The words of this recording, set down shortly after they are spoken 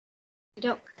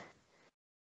Dope.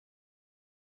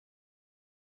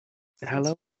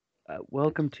 Hello,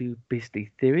 welcome to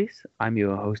Beastly Theories. I'm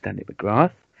your host, Andy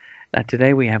McGrath. Now,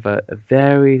 today we have a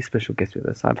very special guest with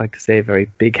us. I'd like to say a very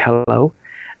big hello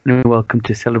and welcome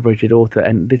to celebrated author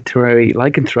and literary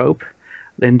lycanthrope,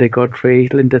 Linda Godfrey.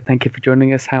 Linda, thank you for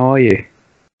joining us. How are you?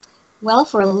 Well,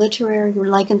 for a literary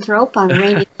lycanthrope on a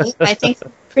rainy day, I think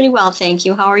pretty well, thank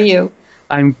you. How are you?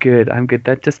 I'm good. I'm good.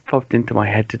 That just popped into my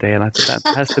head today, and I thought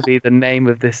that has to be the name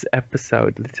of this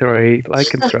episode, literary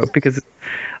lycanthrope, because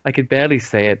I could barely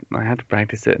say it. I had to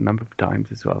practice it a number of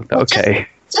times as well. Well, Okay.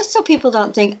 just so people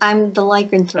don't think I'm the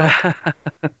lycanthrope.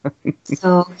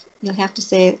 So you'll have to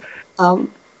say That's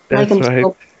right.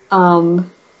 lycanthrope. Um,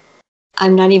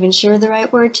 I'm not even sure the right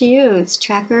word to use.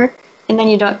 Tracker, and then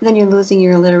you don't. Then you're losing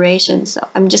your alliteration. So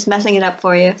I'm just messing it up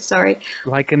for you. Sorry.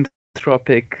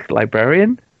 Lycanthropic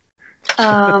librarian?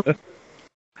 Um,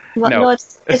 Well, No. no,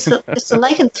 it's a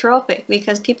lycanthropic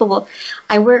because people will.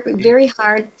 I work very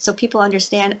hard so people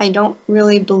understand. I don't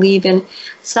really believe in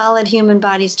solid human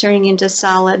bodies turning into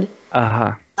solid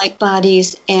Uh-huh. like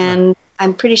bodies, and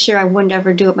I'm pretty sure I wouldn't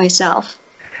ever do it myself.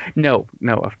 No,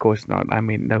 no, of course not. I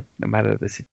mean, no matter the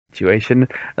situation.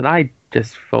 And I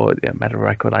just, for a matter of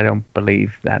record, I don't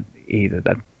believe that either.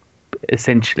 That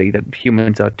essentially that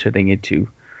humans are turning into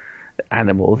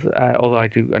animals. Although I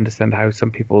do understand how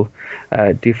some people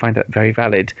do find that very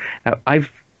valid. Now, I've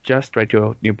just read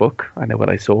your new book. I know what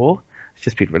I saw. It's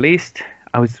just been released.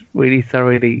 I was really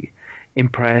thoroughly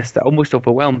impressed, almost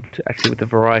overwhelmed, actually, with the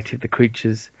variety of the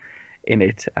creatures in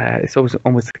it. It's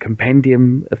almost a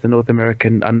compendium of the North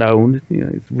American unknown. You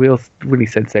know, it's really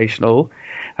sensational.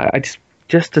 I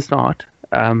just to start.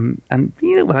 And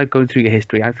without going through your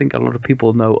history, I think a lot of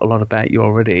people know a lot about you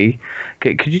already.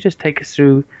 Could you just take us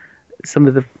through some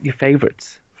of your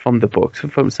favorites from the books,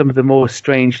 from some of the more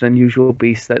strange and unusual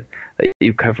beasts that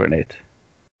you cover in it?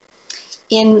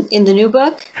 In the new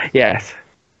book. Yes.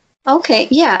 Okay,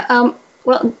 yeah.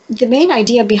 Well, the main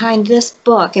idea behind this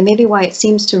book, and maybe why it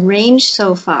seems to range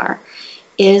so far,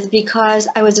 is because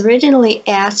I was originally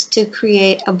asked to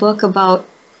create a book about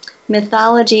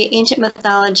mythology, ancient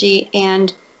mythology,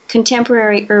 and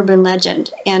contemporary urban legend.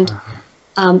 And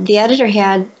the editor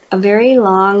had a very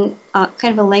long,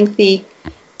 kind of a lengthy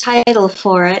title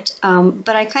for it,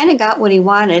 but I kind of got what he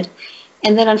wanted.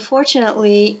 And then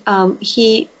unfortunately,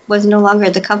 he was no longer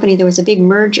at the company. There was a big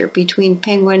merger between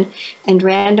Penguin and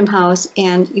Random House,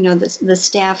 and the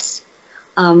staff's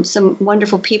some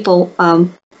wonderful people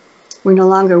were no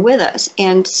longer with us,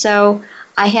 and so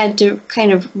I had to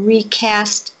kind of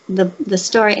recast the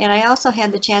story. And I also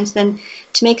had the chance then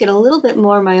to make it a little bit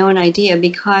more my own idea,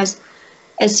 because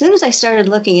as soon as I started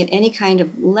looking at any kind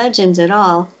of legends at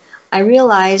all, I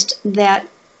realized that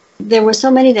there were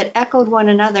so many that echoed one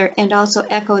another and also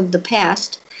echoed the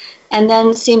past, and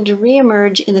then seemed to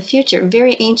reemerge in the future.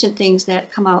 Very ancient things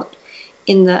that come out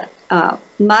in the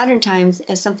modern times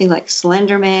as something like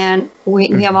Slender Man.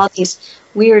 We have all these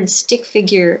weird stick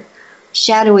figure,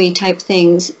 shadowy type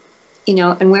things,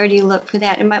 and where do you look for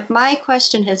that? And my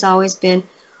question has always been,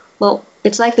 well,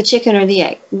 it's like the chicken or the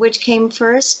egg. Which came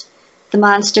first, the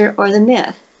monster or the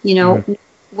myth?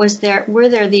 Were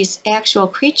there these actual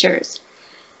creatures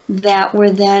that were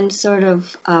then sort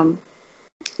of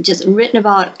just written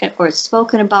about or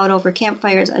spoken about over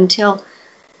campfires until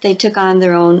they took on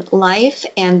their own life,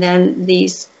 and then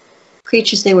these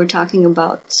creatures they were talking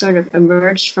about sort of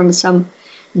emerged from some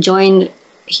joined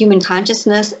human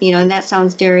consciousness, and that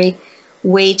sounds very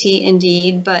weighty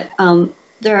indeed, but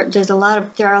there are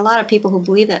a lot of people who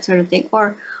believe that sort of thing.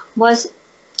 Or was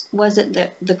it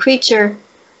that the creature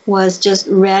was just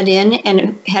read in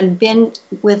and had been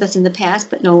with us in the past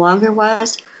but no longer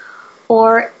was?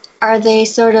 Or are they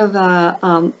sort of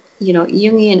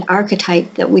Jungian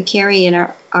archetype that we carry in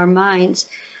our minds,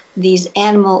 these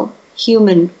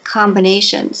animal-human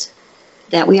combinations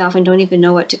that we often don't even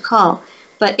know what to call?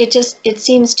 But it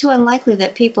seems too unlikely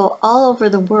that people all over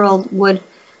the world would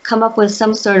come up with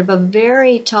some sort of a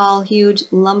very tall,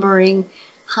 huge, lumbering,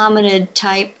 hominid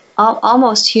type,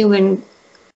 almost human,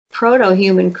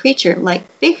 proto-human creature like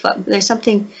Bigfoot. There's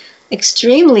something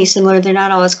extremely similar. They're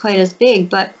not always quite as big,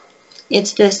 but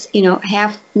it's this,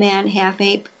 half man, half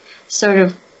ape sort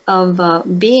of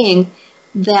being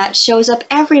that shows up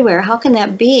everywhere. How can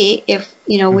that be if,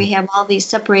 we have all these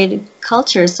separated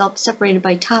cultures, separated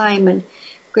by time and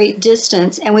great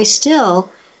distance, and we still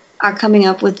are coming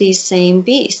up with these same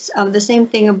beasts? The same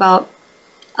thing about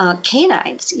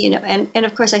canines, and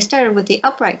of course I started with the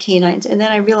upright canines, and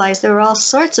then I realized there were all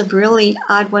sorts of really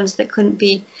odd ones that couldn't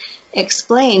be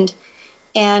explained.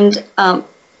 And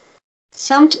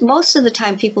most of the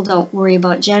time people don't worry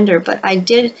about gender, but I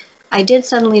did I did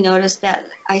suddenly notice that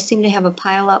I seem to have a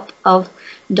pileup of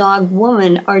dog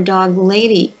woman or dog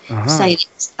lady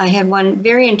sightings. I had one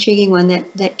very intriguing one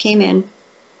that came in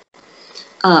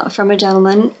from a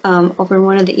gentleman over in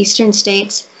one of the eastern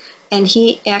states, and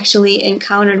he actually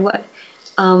encountered what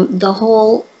the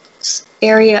whole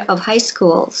area of high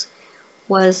schools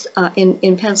was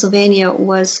in Pennsylvania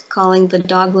was calling the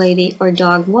dog lady or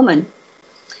dog woman.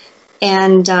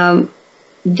 And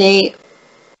they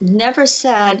never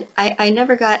said, I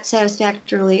never got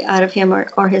satisfactorily out of him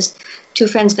or his two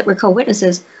friends that were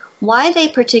co-witnesses, why they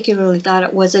particularly thought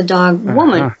it was a dog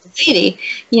woman lady.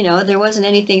 You know, there wasn't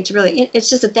anything to really, it's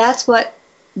just that that's what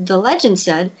the legend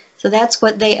said, so that's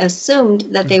what they assumed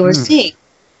that they were seeing.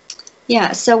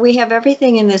 Yeah, so we have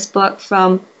everything in this book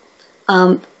from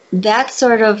that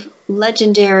sort of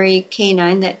legendary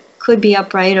canine that could be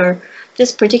upright, or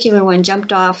this particular one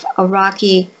jumped off a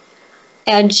rocky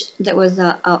edge that was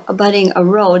abutting a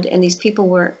road, and these people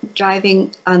were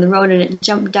driving on the road, and it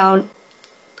jumped down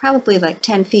probably like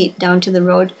 10 feet down to the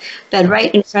road bed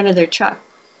right in front of their truck,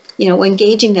 you know,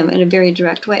 engaging them in a very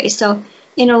direct way. So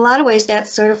in a lot of ways,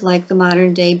 that's sort of like the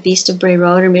modern day Beast of Bray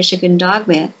Road or Michigan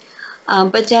Dogman.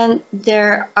 But then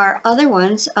there are other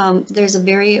ones. There's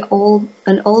an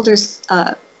older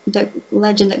the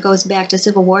legend that goes back to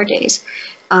Civil War days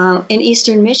in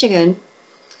eastern Michigan,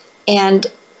 and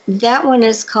that one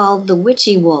is called the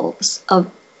Witchy Wolves of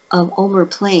Omer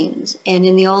Plains. And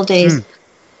in the old days,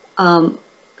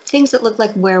 things that looked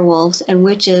like werewolves and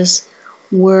witches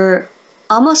were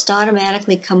almost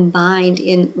automatically combined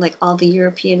in like all the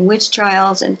European witch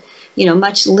trials and, you know,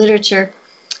 much literature.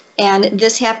 And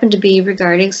this happened to be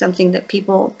regarding something that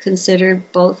people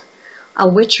considered both a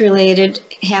witch-related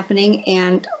happening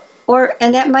and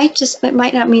that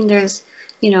might not mean there's,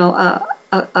 you know,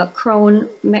 a crone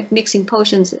mixing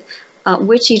potions.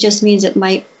 Witchy just means it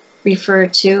might refer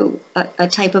to a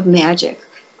type of magic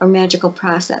or magical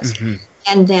process.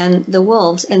 And then the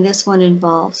wolves, and this one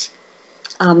involves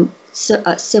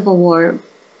Civil War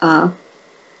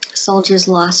soldiers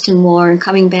lost in war and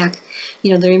coming back,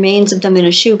 you know, the remains of them in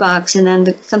a shoebox, and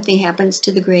then something happens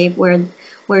to the grave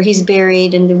where he's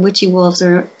buried, and the witchy wolves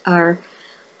are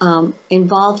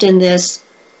involved in this.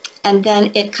 And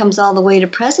then it comes all the way to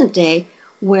present day,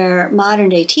 where modern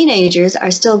day teenagers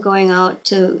are still going out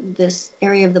to this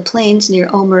area of the plains near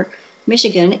Omer,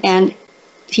 Michigan, and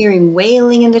hearing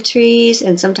wailing in the trees,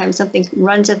 and sometimes something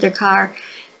runs at their car,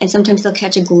 and sometimes they'll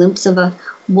catch a glimpse of a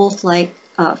wolf-like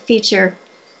feature.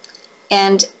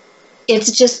 And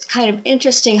it's just kind of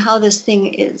interesting how this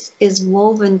thing is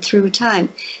woven through time.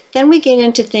 Then we get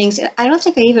into things, I don't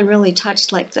think I even really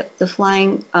touched like the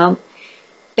flying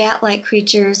bat-like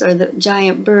creatures or the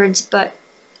giant birds, but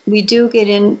we do get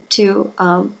into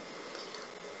other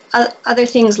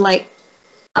things like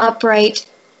upright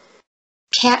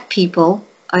cat people.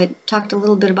 I talked a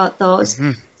little bit about those.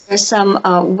 There's some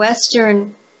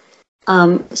Western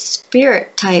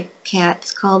spirit-type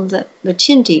cats called the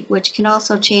Chinti, which can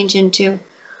also change into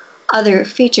other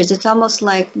features. It's almost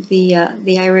like the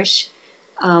Irish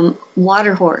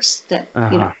water horse that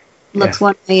you know looks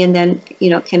one way and then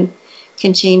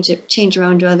can change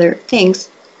around to other things.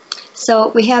 So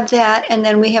we have that, and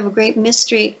then we have a great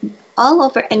mystery all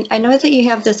over. And I know that you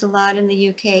have this a lot in the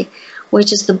UK,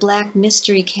 which is the black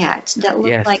mystery cats that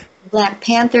look like black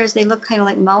panthers. They look kind of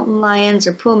like mountain lions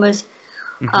or pumas,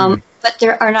 but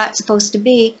there are not supposed to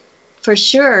be, for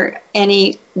sure,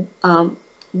 any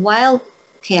wild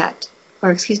cat, or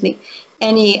excuse me,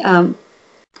 any of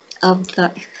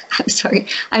the. I'm sorry,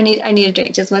 I need a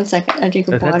drink. Just 1 second. I drink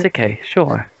of water. That's okay.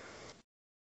 Sure.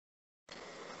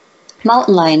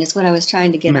 Mountain lion is what I was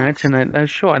trying to get at.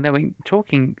 Sure. And I mean,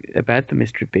 talking about the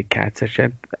mystery big cats,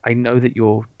 actually, I know that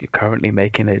you're currently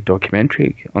making a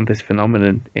documentary on this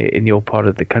phenomenon in your part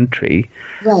of the country.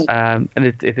 Right. And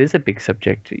it is a big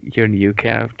subject here in the UK.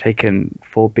 I've taken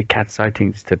 4 big cat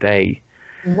sightings today.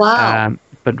 Wow.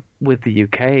 But with the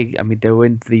UK, I mean, they were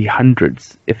in the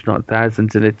hundreds, if not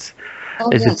thousands, and it's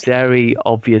a very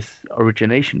obvious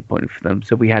origination point for them.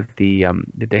 So we had the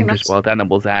Dangerous Wild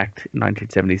Animals Act in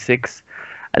 1976,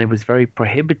 and it was very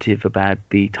prohibitive about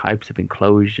the types of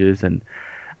enclosures and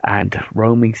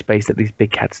roaming space that these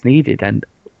big cats needed. And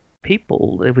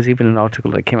there was even an article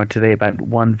that came out today about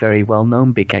one very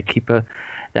well-known big cat keeper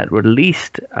that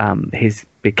released his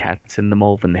big cats in the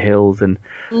Malvern Hills and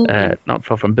not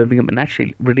far from Birmingham, and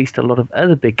actually released a lot of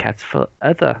other big cats for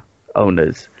other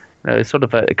owners. Sort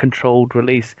of a controlled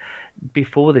release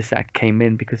before this act came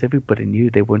in, because everybody knew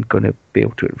they weren't going to be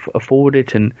able to afford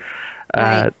it, and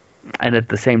at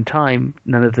the same time,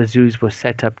 none of the zoos were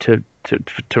set up to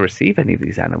receive any of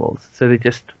these animals, so they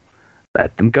just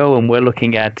let them go. And we're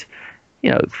looking at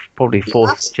probably The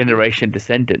fourth offspring. generation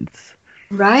descendants.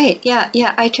 Right. Yeah.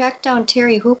 Yeah. I tracked down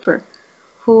Terry Hooper,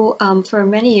 who for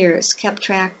many years kept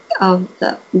track of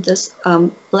this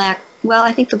black. Well,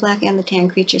 I think the black and the tan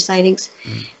creature sightings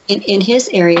Mm. in his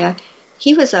area.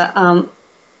 He was a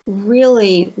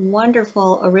really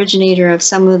wonderful originator of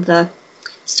some of the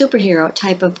superhero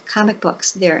type of comic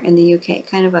books there in the UK.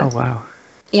 Kind of Oh a, wow,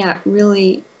 yeah,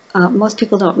 really, most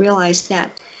people don't realize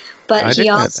that. But I didn't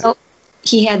know that.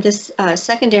 he had this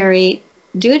secondary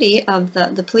duty of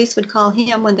the police would call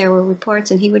him when there were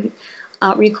reports, and he would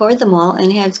record them all,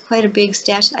 and had quite a big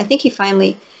stash. I think he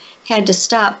finally had to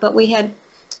stop, but we had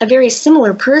a very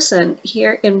similar person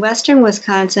here in western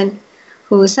Wisconsin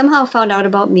who somehow found out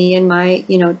about me and my,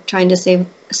 trying to save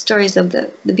stories of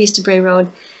the Beast of Bray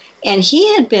Road. And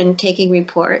he had been taking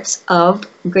reports of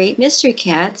great mystery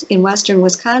cats in western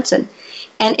Wisconsin.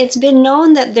 And it's been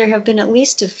known that there have been at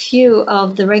least a few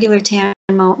of the regular tan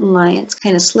mountain lions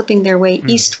kind of slipping their way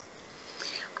east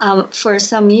for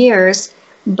some years.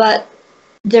 But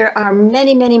there are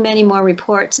many, many, many more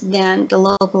reports than the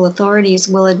local authorities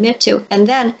will admit to. And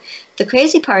then the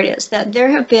crazy part is that there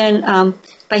have been,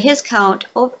 by his count,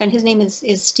 and his name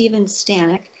is Stephen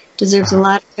Stanek, deserves a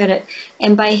lot of credit,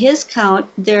 and by his count,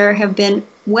 there have been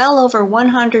well over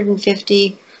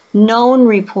 150 known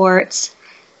reports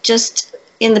just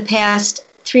in the past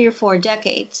 3 or 4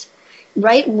 decades,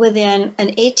 right within an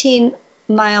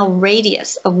 18-mile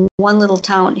radius of one little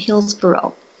town,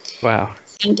 Hillsborough. Wow.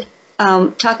 And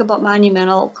talk about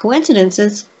monumental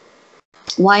coincidences.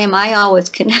 Why am I always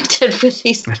connected with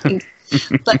these things?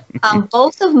 But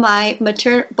both of my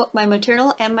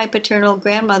maternal and my paternal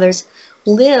grandmothers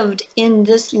lived in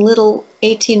this little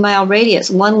 18-mile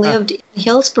radius. One lived in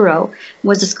Hillsborough,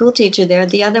 was a school teacher there.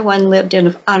 The other one lived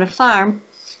on a farm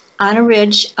on a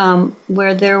ridge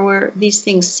where there were these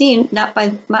things seen, not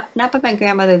by my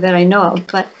grandmother that I know of,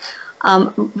 but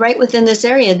right within this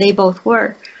area they both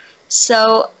were.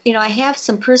 So, I have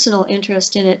some personal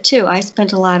interest in it too. I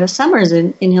spent a lot of summers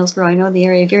in Hillsborough. I know the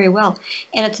area very well.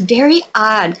 And it's very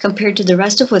odd compared to the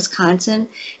rest of Wisconsin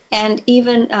and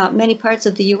even many parts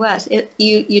of the U.S.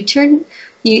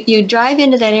 You drive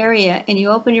into that area and you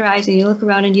open your eyes and you look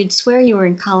around and you'd swear you were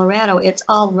in Colorado. It's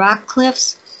all rock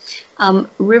cliffs,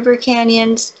 river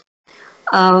canyons.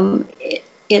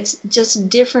 It's just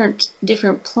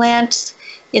different plants.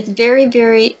 It's very,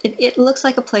 very, it looks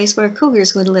like a place where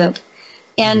cougars would live.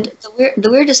 And the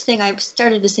weirdest thing, I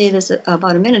started to say this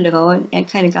about a minute ago and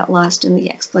kind of got lost in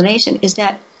the explanation, is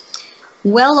that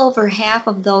well over half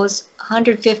of those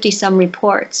 150-some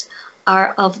reports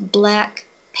are of black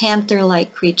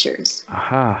panther-like creatures.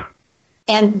 Aha.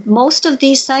 And most of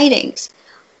these sightings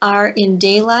are in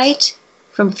daylight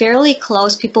from fairly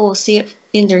close. People will see it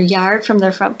in their yard from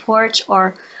their front porch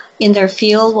or in their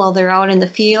field while they're out in the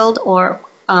field, or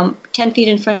 10 feet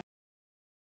in front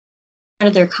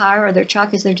of their car or their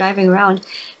truck as they're driving around.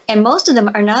 And most of them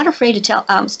are not afraid to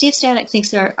tell. Steve Stanek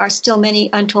thinks there are still many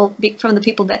untold from the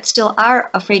people that still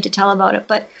are afraid to tell about it.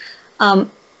 But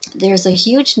there's a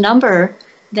huge number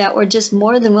that were just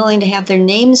more than willing to have their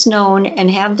names known and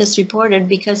have this reported,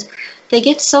 because they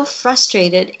get so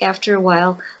frustrated after a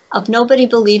while of nobody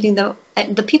believing them.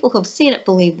 The people who have seen it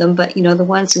believe them, but the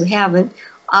ones who haven't,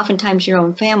 oftentimes your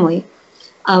own family,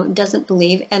 doesn't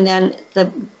believe, and then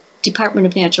the Department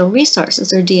of Natural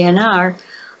Resources, or DNR,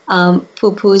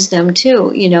 poo-poos them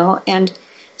too, and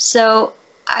so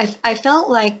I felt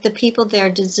like the people there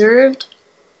deserved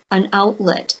an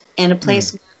outlet and a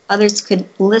place where others could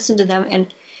listen to them,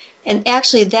 and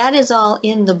actually that is all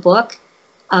in the book.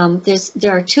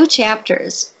 There are 2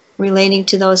 chapters relating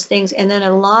to those things, and then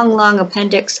a long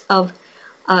appendix of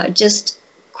just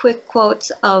quick quotes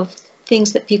of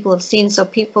things that people have seen, so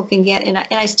people can get, and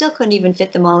I still couldn't even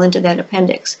fit them all into that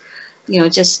appendix.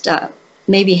 Just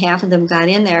maybe half of them got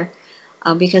in there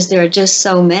because there are just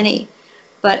so many.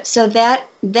 But so that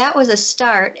was a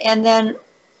start, and then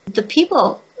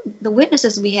the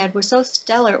witnesses we had were so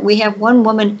stellar. We have one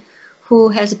woman who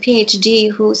has a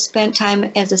PhD who spent time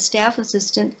as a staff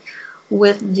assistant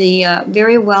with the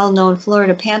very well-known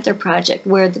Florida Panther Project,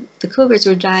 where the cougars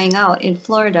were dying out in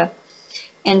Florida.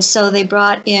 And so they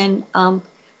brought in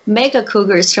mega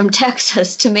cougars from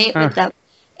Texas to mate with them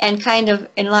and kind of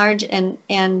enlarge and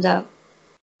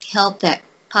help that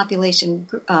population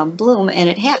bloom. And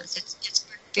it has. It's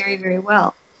worked very, very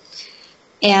well.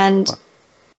 And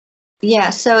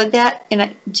yeah, so that,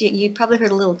 and you probably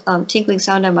heard a little tinkling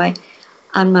sound on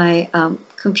my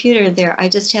computer there. I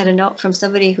just had a note from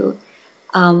somebody who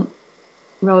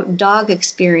wrote dog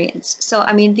experience. So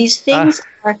these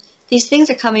things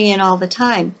are coming in all the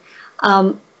time,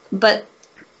 but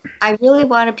I really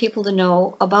wanted people to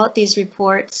know about these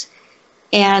reports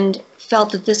and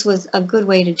felt that this was a good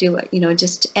way to do it,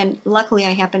 and luckily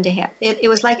I happened to have it. It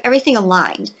was like everything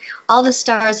aligned. All the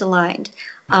stars aligned.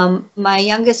 My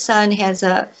youngest son has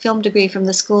a film degree from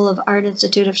the School of Art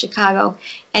Institute of Chicago,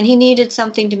 and he needed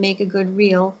something to make a good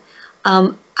reel.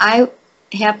 I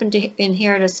happened to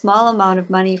inherit a small amount of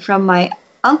money from my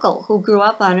uncle who grew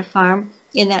up on a farm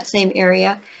in that same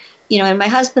area. And my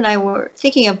husband and I were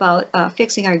thinking about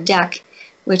fixing our deck,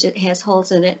 which it has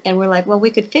holes in it, and we're like, well,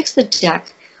 we could fix the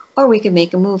deck, or we could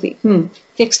make a movie.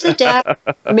 Fix the deck,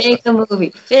 make a movie.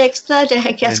 Fix the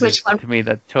deck. Guess which one? To me,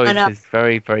 that choice is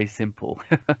very, very simple.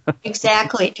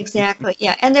 Exactly.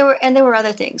 Yeah, and there were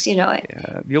other things,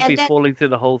 Yeah, you'll be falling through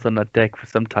the holes on that deck for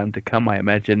some time to come, I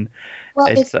imagine.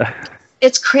 Well,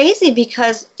 it's crazy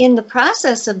because in the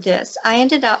process of this, I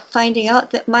ended up finding out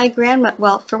that my grandma,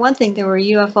 well, for one thing, there were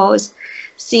UFOs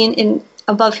seen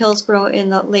above Hillsborough in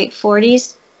the late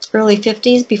 40s, early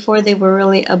 50s, before they were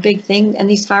really a big thing, and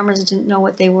these farmers didn't know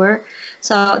what they were.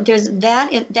 So there's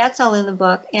that's all in the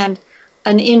book, and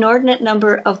an inordinate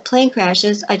number of plane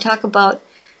crashes. I talk about,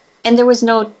 and there was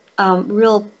no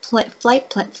real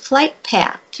flight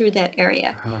path through that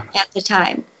area at the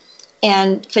time,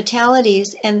 and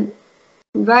fatalities. And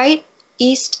right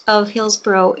east of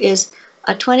Hillsborough is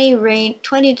a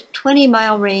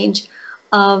 20-mile range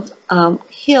of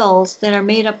hills that are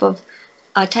made up of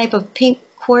a type of pink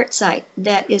quartzite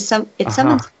that is some of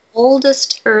the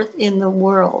oldest earth in the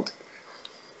world.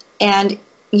 And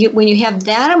when you have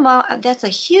that amount, that's a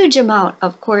huge amount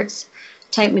of quartz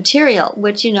type material,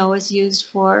 which is used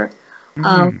for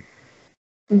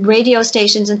radio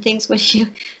stations and things when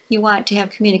you want to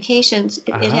have communications.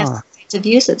 It has all kinds of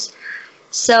uses.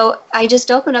 So I just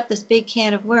opened up this big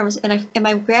can of worms, and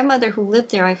my grandmother who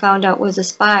lived there, I found out, was a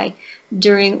spy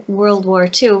during World War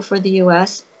II for the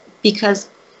U.S. because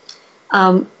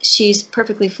she's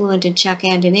perfectly fluent in Czech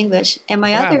and in English. And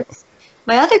my other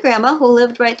grandma, who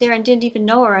lived right there and didn't even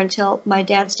know her until my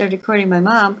dad started courting my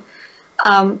mom,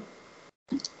 I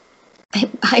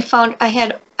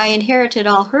inherited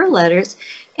all her letters,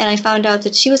 and I found out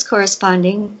that she was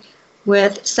corresponding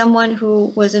with someone who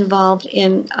was involved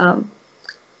in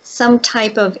some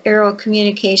type of aero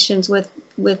communications with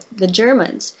the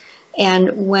Germans.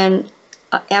 And when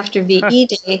after VE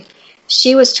Day,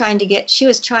 she was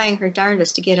trying her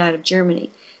darndest to get out of Germany,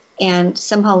 and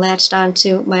somehow latched on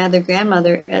to my other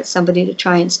grandmother as somebody to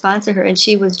try and sponsor her. And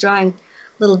she was drawing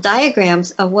little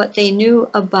diagrams of what they knew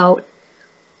about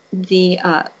the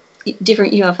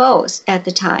different UFOs at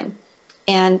the time.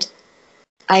 And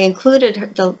I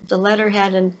included the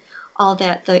letterhead and all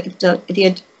that,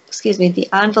 the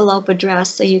envelope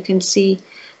address, so you can see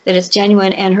that it's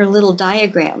genuine, and her little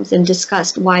diagrams, and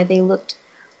discussed why they looked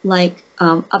like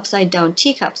upside down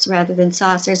teacups rather than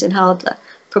saucers, and how the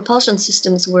propulsion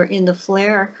systems were in the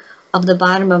flare of the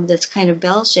bottom of this kind of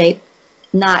bell shape,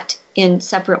 not in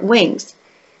separate wings.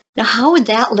 Now, how would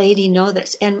that lady know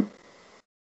this? And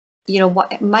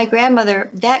my grandmother,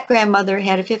 that grandmother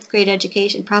had a 5th grade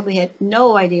education, probably had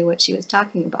no idea what she was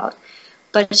talking about.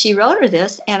 But she wrote her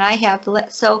this, and I have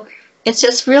so it's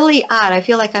just really odd. I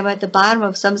feel like I'm at the bottom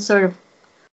of some sort of,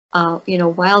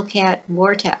 wildcat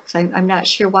vortex. I'm not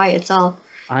sure why it's all.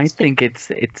 I think it's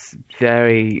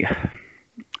very.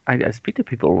 I speak to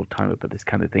people all the time about this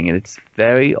kind of thing, and it's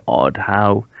very odd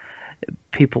how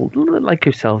people like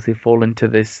yourselves, they fall into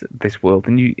this world,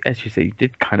 and you, as you say, you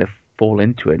did kind of fall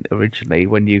into it originally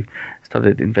when you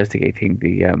started investigating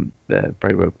the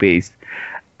Bray Road Beast.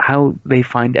 How they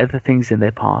find other things in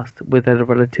their past with other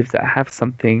relatives that have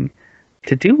something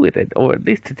to do with it, or at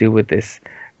least to do with this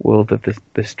world of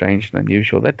the strange and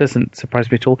unusual. That doesn't surprise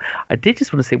me at all. I did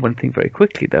just want to say one thing very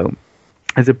quickly, though.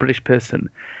 As a British person,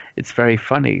 it's very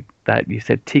funny that you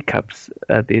said teacups.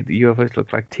 The UFOs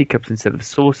look like teacups instead of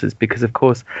saucers, because, of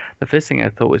course, the first thing I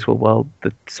thought was, well,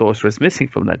 the saucer is missing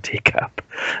from that teacup.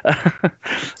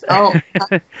 Oh.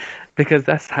 Because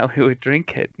that's how we would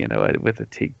drink it, with a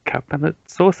teacup and a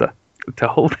saucer to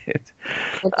hold it.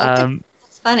 Well, that's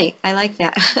funny. I like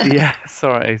that. Yeah,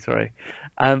 sorry.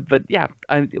 But yeah,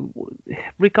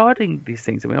 regarding these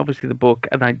things, I mean, obviously the book,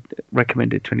 and I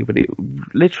recommend it to anybody,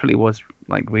 literally was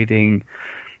like reading,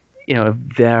 a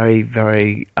very,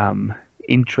 very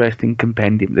interesting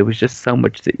compendium. There was just so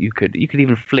much that you could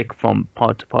even flick from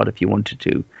part to part if you wanted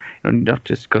to, not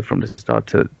just go from the start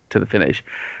to the finish.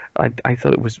 I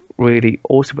thought it was really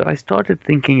awesome, but I started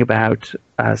thinking about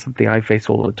something I face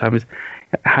all the time: is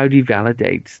how do you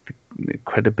validate the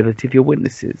credibility of your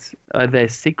witnesses? Are there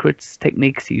secrets,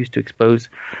 techniques used to expose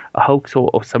a hoax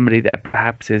or somebody that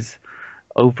perhaps is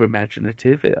over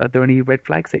imaginative? Are there any red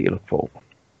flags that you look for?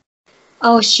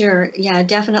 Oh, sure. Yeah,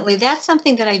 definitely. That's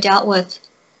something that I dealt with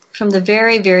from the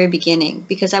very, very beginning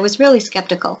because I was really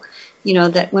skeptical.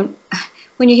 That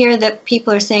when you hear that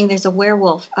people are saying there's a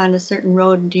werewolf on a certain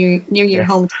road near your Yes.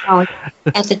 hometown,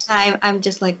 at the time I'm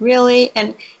just like, really?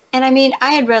 And I mean,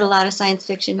 I had read a lot of science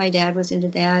fiction. My dad was into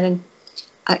that, and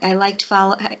I liked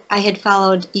follow. I had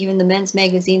followed even the men's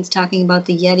magazines talking about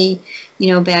the Yeti,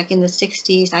 back in the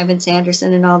 '60s, Ivan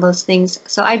Sanderson and all those things.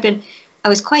 So I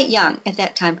was quite young at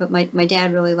that time, but my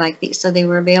dad really liked these, so they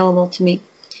were available to me.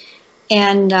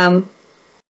 And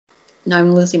now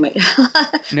I'm losing my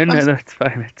No, it's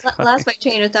fine. It's lost fine. my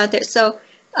train of thought there. So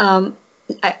I'm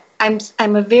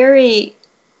a very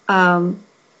um,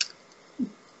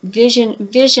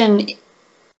 vision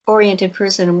oriented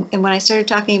person, and when I started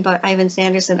talking about Ivan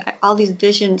Sanderson, all these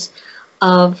visions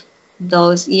of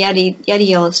those Yeti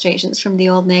illustrations from the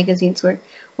old magazines were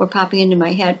popping into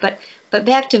my head. But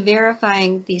back to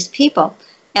verifying these people.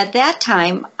 At that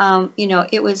time,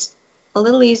 it was a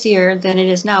little easier than it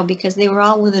is now because they were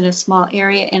all within a small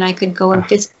area, and I could go and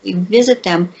physically visit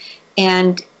them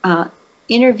and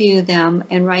interview them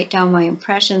and write down my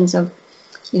impressions of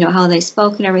how they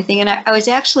spoke and everything. And I was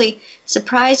actually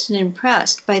surprised and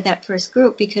impressed by that first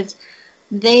group because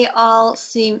they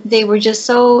were just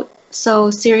so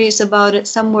serious about it.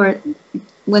 Some were,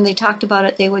 when they talked about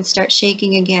it, they would start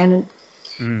shaking again,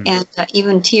 and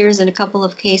even tears in a couple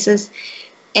of cases.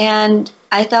 And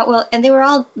I thought, well, and they were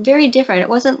all very different. It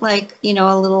wasn't like, a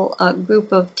little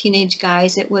group of teenage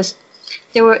guys. There was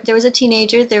a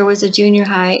teenager, there was a junior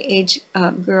high age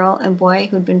girl and boy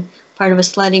who'd been part of a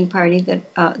sledding party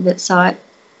that saw it.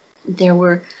 There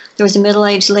was a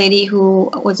middle-aged lady who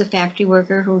was a factory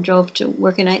worker who drove to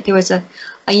work at night. There was a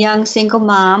young single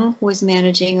mom who was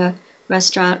managing a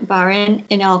restaurant bar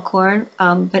in Elkhorn,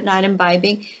 but not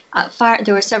imbibing.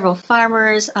 There were several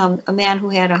farmers, a man who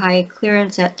had a high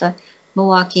clearance at the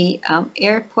Milwaukee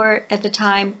airport at the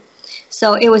time.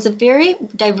 So it was a very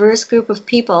diverse group of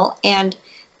people, and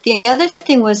the other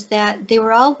thing was that they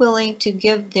were all willing to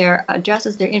give their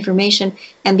addresses, their information,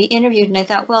 and be interviewed. And I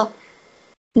thought, well,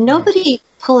 nobody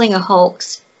pulling a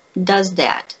hoax does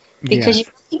that because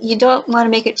Yes. you don't want to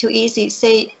make it too easy.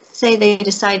 Say they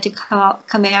decide to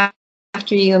come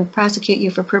after you and prosecute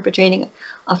you for perpetrating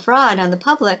a fraud on the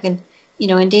public and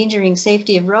endangering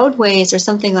safety of roadways or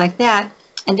something like that,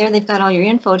 and there they've got all your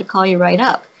info to call you right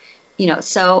up.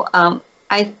 So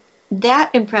that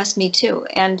impressed me too,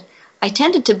 and I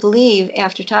tended to believe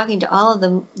after talking to all of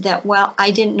them that while I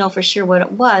didn't know for sure what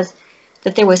it was,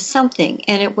 that there was something,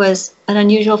 and it was an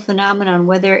unusual phenomenon,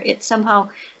 whether it somehow,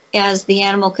 as the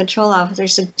animal control officer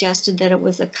suggested, that it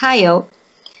was a coyote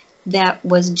that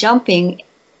was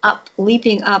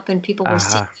leaping up, and people were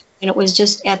seeing it, and it was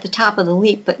just at the top of the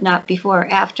leap, but not before or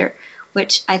after,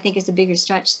 which I think is a bigger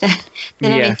stretch than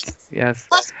anything. Yes.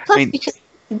 Plus because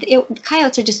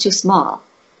coyotes are just too small.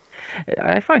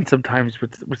 I find sometimes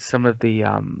with some of the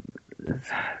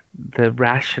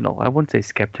rational, I wouldn't say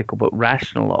skeptical, but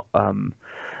rational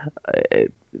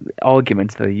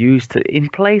arguments that are used in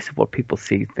place of what people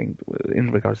see things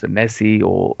in regards to Nessie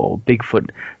or Bigfoot.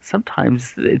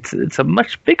 Sometimes it's a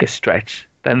much bigger stretch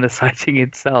than the sighting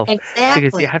itself, Exactly.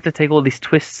 because you have to take all these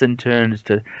twists and turns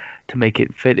to make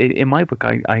it fit. In my book,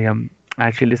 I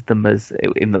actually list them as,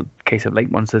 in the case of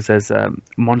lake monsters, as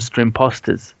monster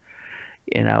imposters.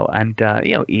 And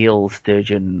eels,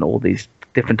 sturgeon, all these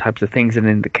different types of things. And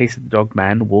in the case of the dog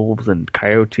man, wolves and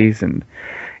coyotes and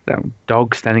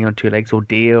dogs standing on two legs, or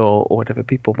deer, or whatever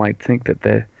people might think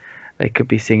that they could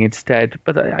be seeing instead.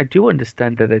 But I do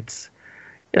understand that it's,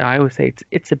 I always say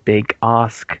it's a big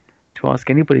ask to ask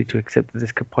anybody to accept that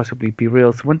this could possibly be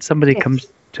real. So when somebody comes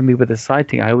to me with a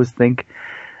sighting, I always think,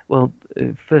 well,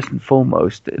 first and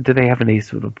foremost, do they have any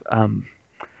sort of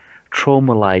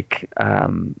trauma-like, are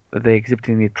they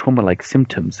exhibiting any trauma-like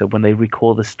symptoms? So when they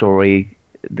recall the story,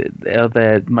 are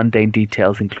there mundane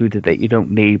details included that you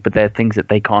don't need, but they're things that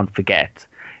they can't forget?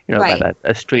 About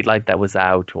a street light that was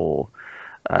out, or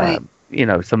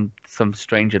some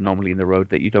strange anomaly in the road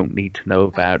that you don't need to know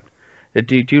about.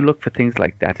 Do you look for things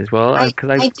like that as well?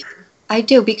 I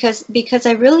do because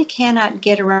I really cannot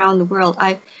get around the world.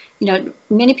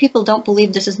 Many people don't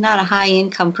believe this is not a high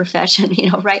income profession.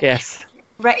 Right? Yes.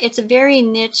 Right, it's a very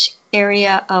niche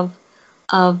area of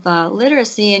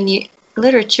literacy and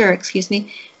literature,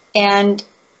 and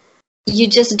you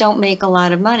just don't make a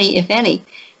lot of money, if any.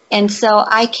 And so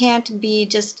I can't be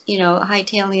just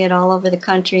hightailing it all over the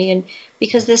country, and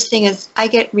because this thing is, I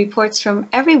get reports from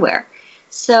everywhere.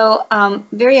 So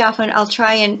very often I'll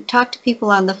try and talk to people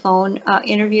on the phone,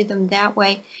 interview them that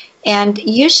way, And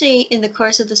usually in the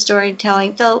course of the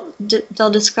storytelling,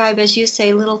 they'll describe, as you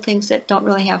say, little things that don't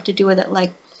really have to do with it.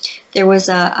 Like there was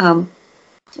a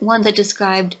one that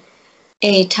described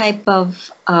a type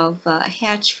of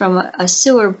hatch from a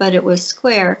sewer, but it was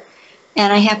square.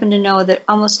 And I happen to know that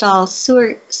almost all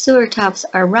sewer tops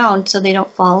are round, so they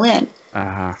don't fall in.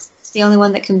 Uh-huh. It's the only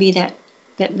one that can be that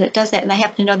does that. And I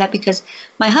happen to know that because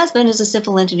my husband is a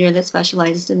civil engineer that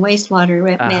specializes in wastewater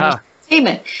management.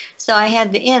 Treatment. So I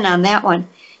had the in on that one,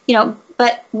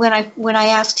 but when I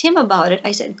asked him about it,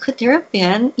 I said, could there have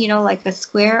been, like a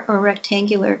square or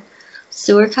rectangular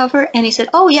sewer cover? And he said,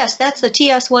 oh yes, that's a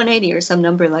TS-180 or some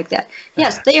number like that.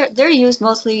 Yes, they're used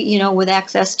mostly, with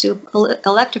access to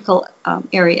electrical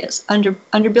areas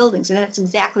under buildings, and that's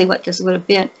exactly what this would have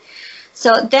been.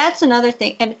 So that's another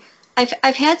thing. And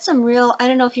I've had some real, I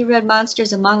don't know if you read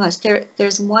Monsters Among Us.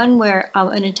 There's one where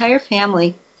an entire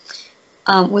family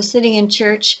was sitting in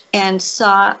church and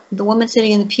saw the woman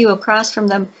sitting in the pew across from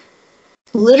them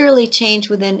literally change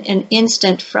within an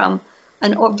instant from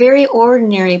a very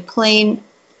ordinary, plain,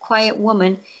 quiet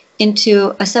woman into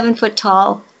a 7-foot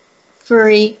tall,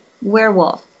 furry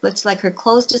werewolf. It's like her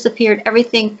clothes disappeared.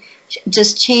 Everything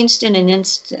just changed in an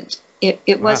instant.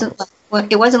 It wasn't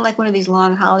like one of these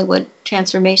long Hollywood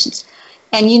transformations.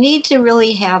 And you need to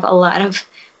really have a lot of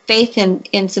faith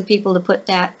in some people to put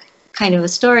that kind of a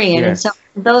story in. Yes. And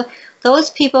so those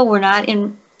people were not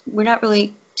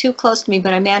really too close to me,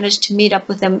 but I managed to meet up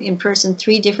with them in person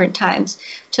 3 different times.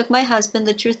 Took my husband,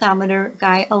 the truthometer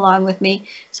guy, along with me,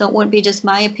 so it wouldn't be just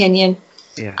my opinion.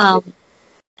 Yeah.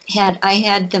 I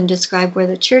had them describe where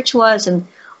the church was and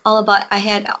I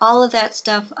had all of that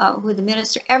stuff with the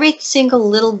minister. Every single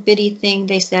little bitty thing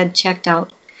they said checked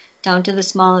out, down to the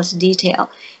smallest detail.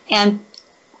 And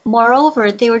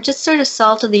moreover, they were just sort of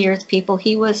salt of the earth people.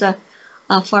 He was a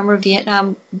former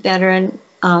Vietnam veteran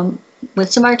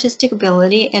with some artistic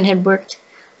ability and had worked,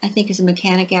 I think, as a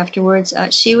mechanic afterwards.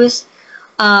 She was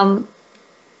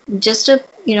just a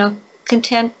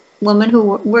content woman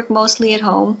who worked mostly at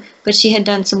home, but she had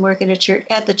done some work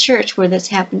at the church where this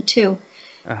happened too.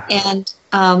 Uh-huh.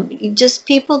 And just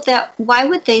people that, why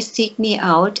would they seek me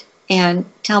out and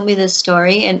tell me this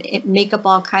story and make up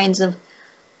all kinds of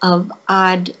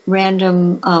odd,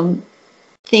 random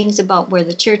things about where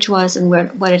the church was and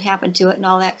what had happened to it and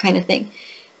all that kind of thing.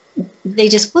 They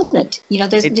just wouldn't.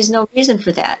 There's no reason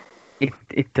for that.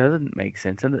 It doesn't make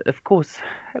sense. And of course,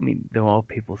 I mean, there are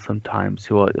people sometimes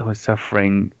who are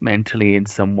suffering mentally in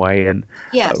some way and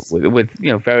yes. With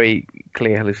very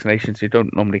clear hallucinations. You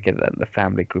don't normally get that in the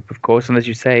family group, of course. And as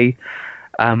you say,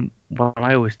 what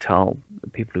I always tell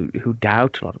people who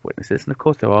doubt a lot of witnesses, and of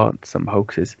course there are some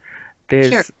hoaxes,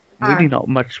 there's really not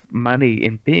much money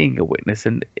in being a witness,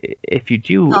 and if you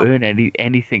do earn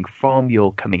anything from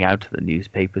your coming out to the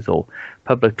newspapers or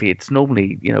publicly, it's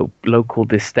normally local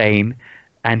disdain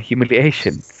and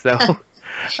humiliation. So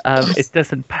it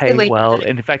doesn't pay well,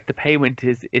 and in fact the payment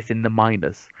is in the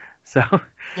minus. So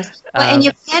yes. And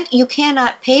you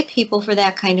cannot pay people for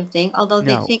that kind of thing, although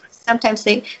they think sometimes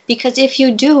because if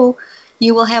you do,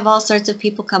 you will have all sorts of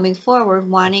people coming forward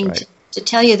wanting to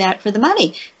tell you that for the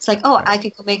money. It's like, I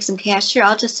could go make some cash here.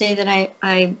 I'll just say that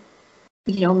I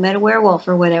met a werewolf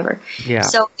or whatever. Yeah.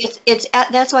 So it's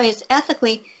that's why it's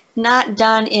ethically not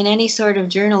done in any sort of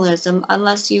journalism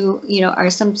unless you are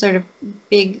some sort of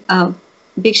big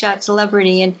shot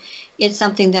celebrity, and it's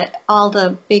something that all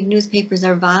the big newspapers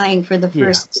are vying for the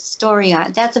first story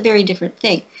on. That's a very different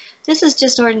thing. This is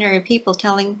just ordinary people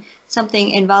telling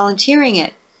something and volunteering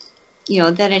it,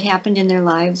 that it happened in their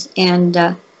lives.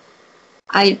 And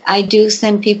I do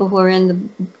send people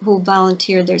who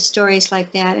volunteer their stories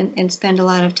like that and spend a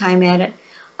lot of time at it,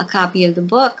 a copy of the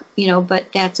book,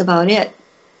 but that's about it.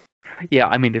 Yeah,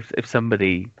 I mean, if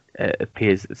somebody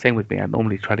appears, same with me, I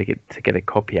normally try to get a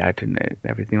copy out and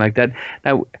everything like that.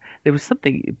 Now, there was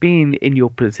something, being in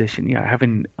your position,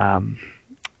 having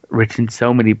written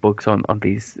so many books on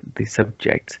these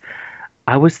subjects,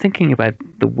 I was thinking about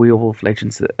the werewolf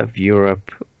legends of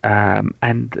Europe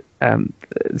and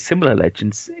similar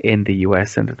legends in the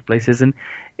US and other places. And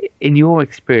in your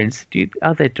experience,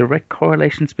 are there direct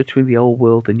correlations between the old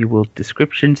world and new world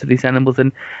descriptions of these animals?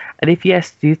 And if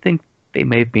yes, do you think they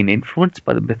may have been influenced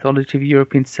by the mythology of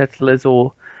European settlers,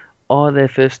 or are there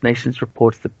First Nations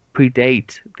reports that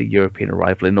predate the European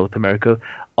arrival in North America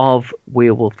of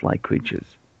werewolf-like creatures?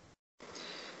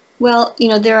 Well,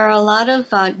 there are a lot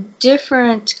of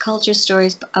different culture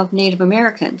stories of Native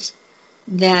Americans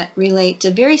that relate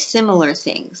to very similar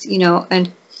things,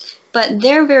 but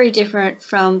they're very different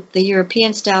from the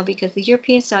European style, because the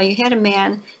European style, you had a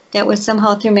man that was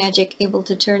somehow through magic able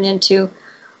to turn into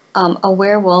a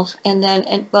werewolf, and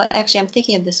then, well, actually, I'm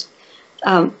thinking of this.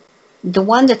 The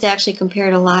one that's actually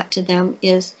compared a lot to them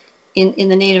is in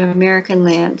the Native American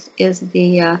lands is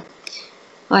the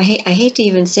I hate to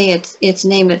even say its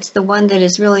name. It's the one that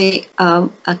is really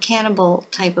a cannibal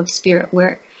type of spirit,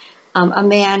 where a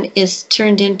man is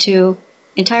turned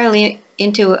entirely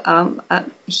into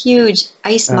a huge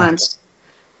ice monster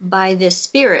by this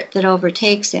spirit that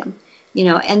overtakes him.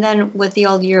 And then with the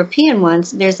old European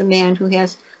ones, there's a man who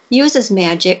uses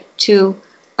magic to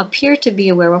appear to be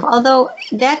a werewolf, although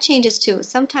that changes too.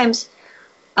 Sometimes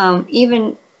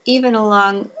even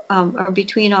along or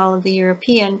between all of the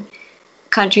European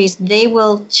countries, they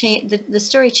will change. The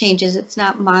story changes. It's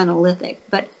not monolithic.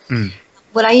 But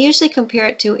what I usually compare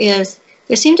it to is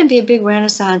there seemed to be a big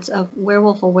renaissance of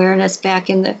werewolf awareness back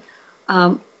in the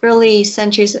early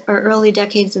centuries or early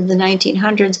decades of the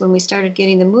 1900s, when we started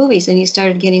getting the movies, and you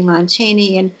started getting Lon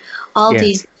Chaney and all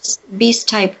these beast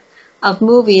type of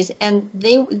movies, and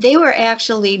they were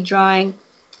actually drawing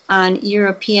on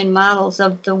European models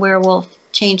of the werewolf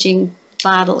changing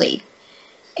bodily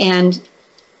and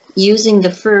using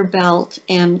the fur belt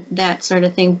and that sort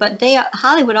of thing. But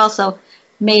Hollywood also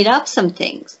made up some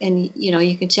things, and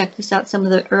you can check this out. Some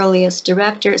of the earliest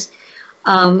directors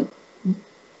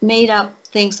made up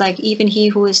things like even he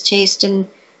who is chaste and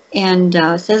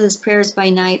says his prayers by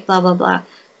night, blah blah blah.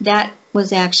 That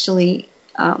was actually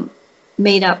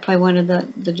made up by one of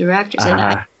the directors.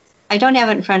 And I don't have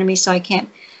it in front of me, so I can't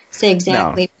say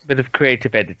exactly. No, bit of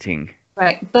creative editing.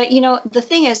 Right, but the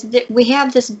thing is that we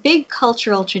have this big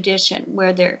cultural tradition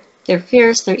where they're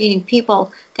fierce, they're eating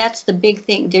people. That's the big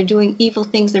thing. They're doing evil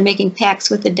things. They're making pacts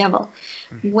with the devil.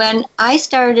 When I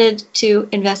started to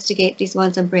investigate these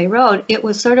ones on Bray Road, it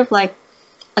was sort of like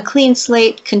a clean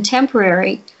slate,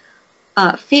 contemporary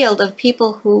field of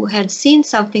people who had seen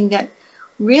something that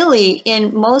really,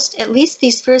 in most, at least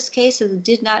these first cases,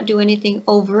 did not do anything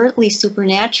overtly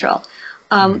supernatural.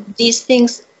 These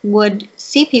things would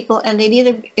see people, and they'd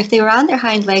either, if they were on their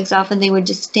hind legs, often they would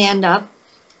just stand up,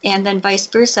 and then vice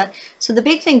versa. So the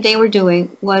big thing they were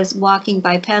doing was walking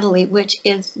bipedally, which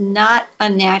is not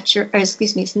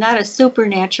it's not a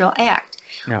supernatural act.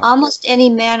 No. Almost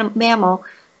any mammal,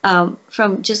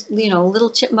 from just little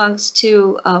chipmunks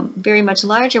to very much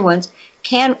larger ones,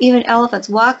 even elephants,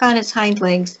 walk on its hind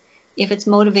legs if it's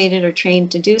motivated or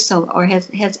trained to do so, or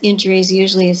has injuries.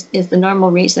 Usually is the normal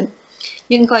reason.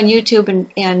 You can go on YouTube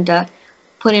and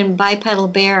put in bipedal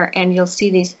bear, and you'll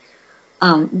see these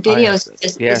videos.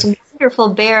 This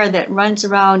wonderful bear that runs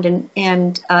around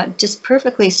and just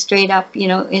perfectly straight up,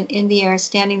 in the air,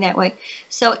 standing that way.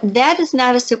 So that is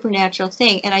not a supernatural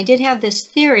thing. And I did have this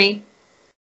theory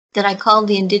that I called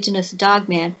the indigenous dog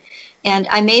man, and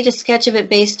I made a sketch of it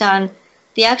based on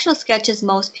the actual sketches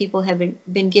most people have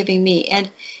been giving me. And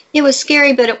it was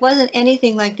scary, but it wasn't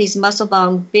anything like these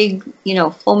muscle-bound, big,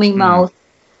 foaming mouth,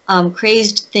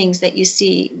 crazed things that you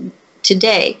see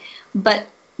today. But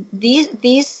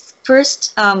these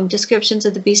first descriptions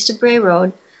of the Beast of Bray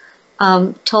Road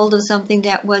told of something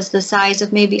that was the size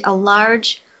of maybe a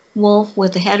large wolf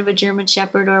with the head of a German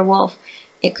Shepherd or a wolf.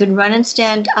 It could run and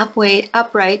stand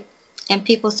upright, and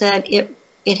people said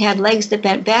it had legs that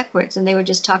bent backwards, and they were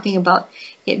just talking about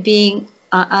it being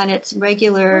on its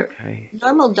regular,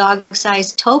 normal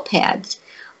dog-sized toe pads.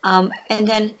 And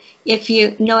then if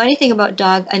you know anything about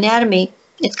dog anatomy,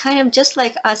 it's kind of just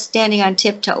like us standing on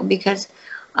tiptoe, because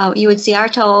you would see our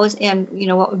toes and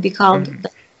what would be called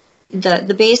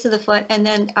the base of the foot, and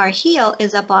then our heel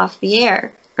is up off the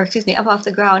air, up off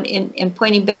the ground and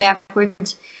pointing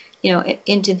backwards,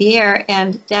 into the air,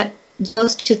 and that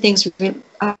those two things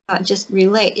just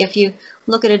relate. If you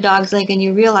look at a dog's leg and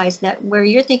you realize that where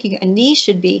you're thinking a knee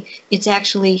should be, it's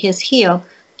actually his heel,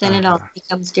 then it all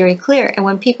becomes very clear. And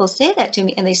when people say that to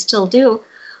me, and they still do,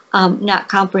 not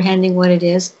comprehending what it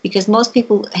is, because most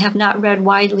people have not read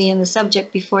widely in the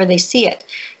subject before they see it.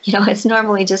 It's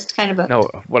normally just kind of a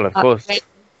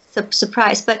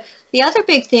surprise. But the other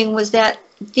big thing was that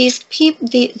these people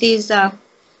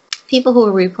who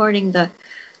were reporting the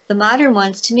modern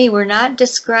ones, to me, were not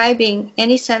describing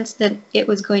any sense that it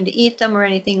was going to eat them or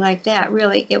anything like that.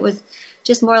 Really, it was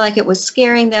just more like it was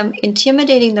scaring them,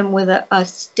 intimidating them with a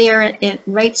stare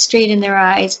right straight in their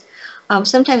eyes.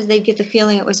 Sometimes they'd get the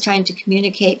feeling it was trying to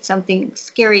communicate something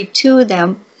scary to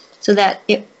them so that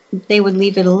they would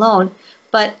leave it alone.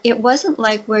 But it wasn't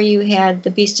like where you had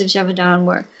the Beast of Gévaudan,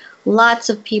 where lots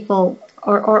of people,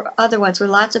 or other ones, where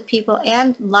lots of people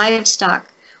and livestock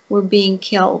were being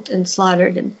killed and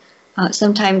slaughtered, and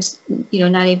sometimes,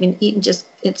 not even eaten, just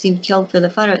it seemed killed for the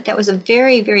fun of it. That was a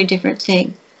very, very different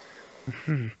thing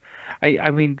Hmm.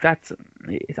 I mean,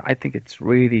 I think it's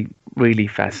really, really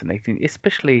fascinating,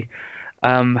 especially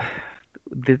um,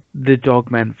 the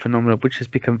Dogman phenomenon, which has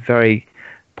become very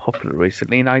popular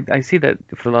recently. And I see that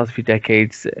for the last few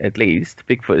decades, at least,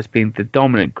 Bigfoot has been the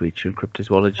dominant creature in Right.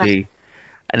 cryptozoology,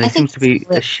 and I there think seems to it's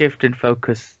be a shift in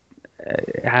focus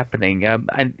happening.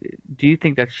 And do you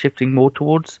think that's shifting more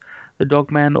towards the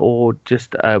Dogman, or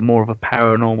just more of a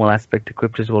paranormal aspect to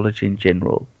cryptozoology in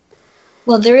general?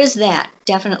 well, there is that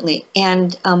definitely,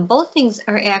 and both things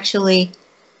are actually,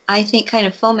 I think, kind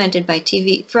of fomented by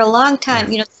TV. For a long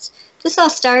time, Yes. this all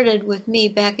started with me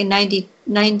back in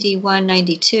 91,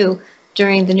 92,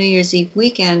 during the New Year's Eve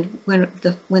weekend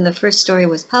when the first story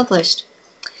was published.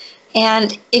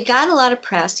 And it got a lot of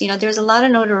press. There was a lot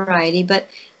of notoriety, but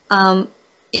um,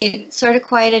 it sort of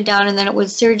quieted down, and then it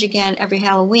would surge again every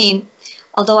Halloween.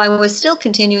 Although I was still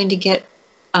continuing to get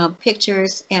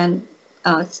pictures and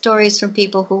stories from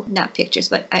people who, not pictures,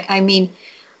 but I mean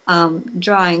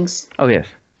drawings, Oh yes.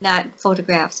 not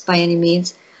photographs by any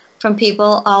means, from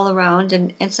people all around.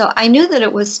 And so I knew that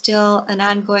it was still an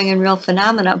ongoing and real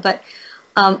phenomena, but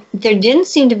there didn't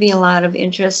seem to be a lot of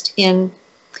interest in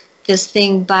this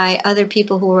thing by other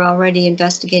people who were already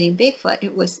investigating Bigfoot.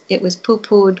 It was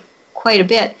poo-pooed quite a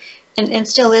bit, and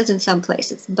still is in some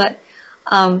places. But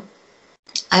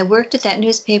I worked at that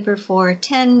newspaper for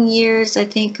 10 years, I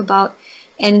think,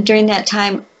 and during that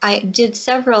time, I did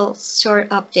several short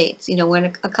updates, when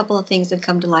a couple of things had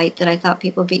come to light that I thought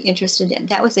people would be interested in.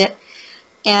 That was it.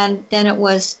 And then it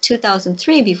was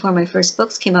 2003 before my first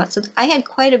books came out. So I had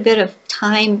quite a bit of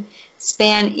time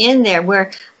span in there where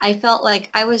I felt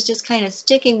like I was just kind of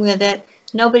sticking with it.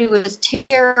 Nobody was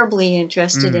terribly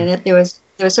interested in Mm. it. There was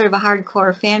sort of a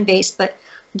hardcore fan base, but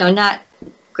not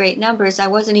great numbers. I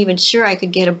wasn't even sure I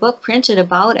could get a book printed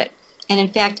about it. And in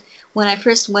fact, when I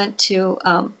first went to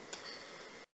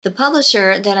the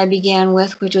publisher that I began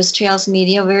with, which was Trails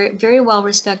Media, very very well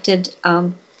respected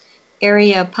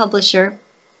area publisher,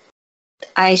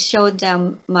 I showed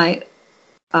them my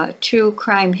true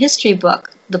crime history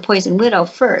book, The Poison Widow,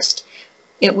 first.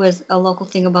 It was a local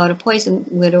thing about a poison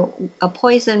widow, a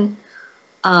poison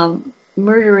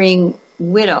murdering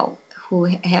widow who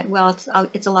had, well,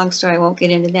 it's a long story. I won't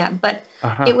get into that, but it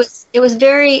Uh-huh. was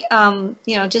very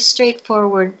just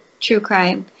straightforward true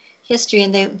crime history,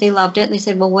 and they loved it. And they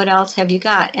said, well, what else have you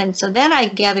got? And so then I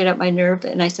gathered up my nerve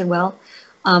and I said, well,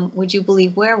 would you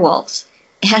believe werewolves?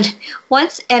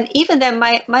 And even then,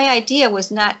 my idea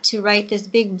was not to write this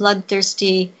big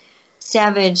bloodthirsty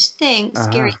savage thing,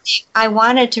 scary Uh-huh. thing. I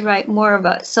wanted to write more of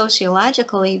a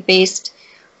sociologically based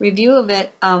review of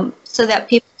it, so that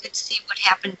people could see what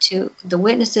happened to the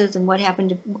witnesses and what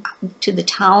happened to the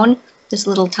town, this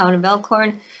little town of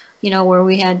Elkhorn, where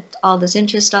we had all this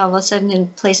interest all of a sudden in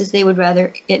places they would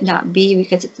rather it not be,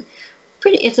 because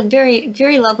it's a very,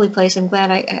 very lovely place. I'm glad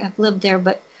I have lived there,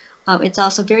 but it's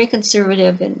also very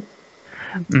conservative, and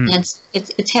Mm.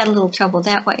 it's had a little trouble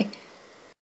that way.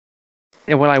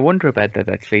 Yeah, well, I wonder about that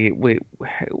actually.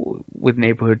 With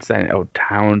neighborhoods or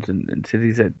towns and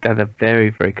cities that are very,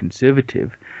 very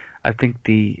conservative, I think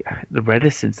the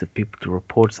reticence of people to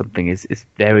report something is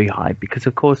very high because,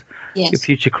 of course, your Yes.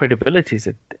 future credibility is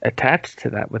attached to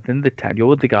that within the town.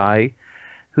 You're the guy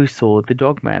who saw the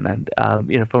dog man, and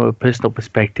from a personal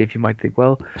perspective, you might think,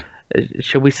 well,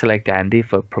 shall we select Andy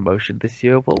for promotion this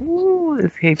year? Well, ooh,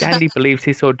 if Andy believes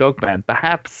he saw Dogman,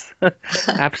 perhaps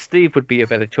perhaps Steve would be a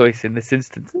better choice in this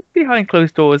instance. Behind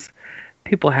closed doors,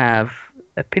 people have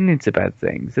opinions about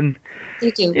things, and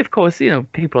You do. of course,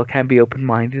 people can be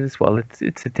open-minded as well.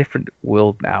 It's a different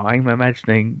world now. I'm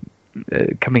imagining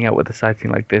coming out with a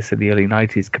sighting like this in the early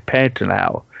 '90s compared to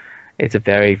now. It's a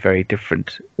very, very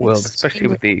different world, especially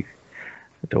with the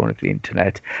dawn of the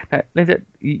internet. Now, Linda,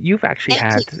 you've actually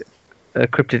had a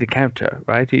cryptid encounter,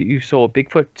 right? You saw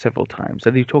Bigfoot several times,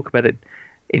 and you talk about it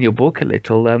in your book a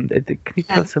little. Can you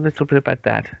tell us a little bit about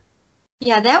that?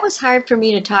 Yeah, that was hard for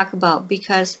me to talk about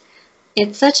because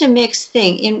it's such a mixed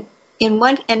thing. In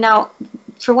one, and now,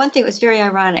 for one thing, it was very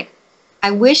ironic. I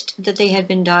wished that they had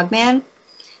been Dogman,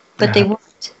 but they Uh,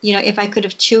 weren't. If I could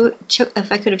have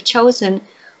if I could have chosen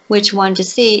which one to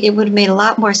see, it would have made a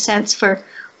lot more sense for,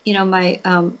 my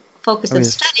focus oh of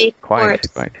yes, study for it quite, to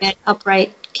right. be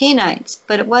upright canines,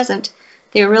 but it wasn't.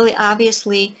 They were really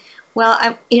obviously, well,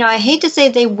 I hate to say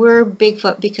they were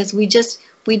Bigfoot because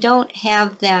we don't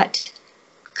have that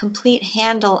complete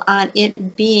handle on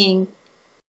it being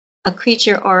a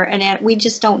creature or we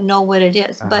just don't know what it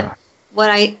is. Uh, But what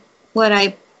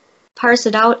I parse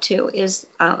it out to is,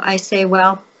 I say,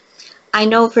 well, I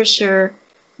know for sure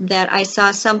that I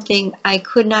saw something I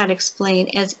could not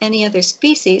explain as any other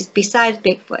species besides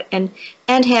Bigfoot,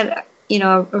 and had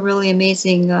a really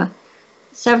amazing,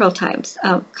 several times,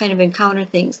 kind of encounter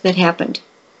things that happened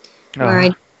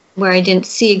where I didn't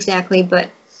see exactly,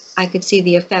 but I could see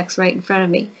the effects right in front of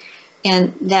me.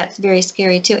 And that's very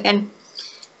scary too. And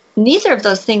neither of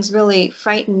those things really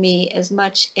frighten me as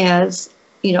much as,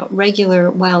 regular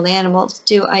wild animals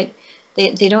do.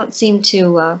 They don't seem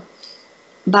to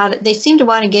bother. They seem to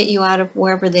want to get you out of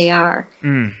wherever they are.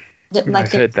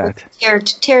 I've heard that.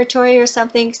 Territory or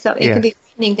something, so it can be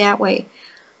frightening that way.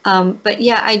 But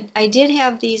yeah, I did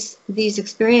have these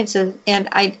experiences, and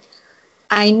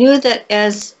I knew that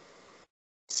as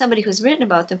somebody who's written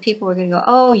about them, people were going to go,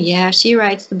 "Oh yeah, she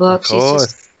writes the book.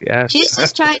 She's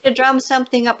just trying to drum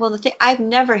something up." Well, I've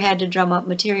never had to drum up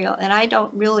material, and I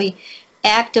don't really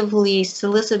actively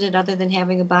solicit it other than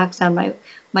having a box on my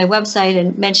website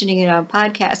and mentioning it on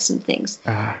podcasts and things.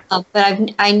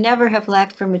 But I never have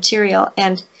lacked for material,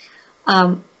 and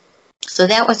so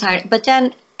that was hard. But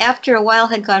then after a while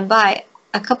had gone by,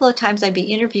 a couple of times I'd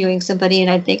be interviewing somebody, and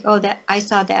I'd think, "Oh, that I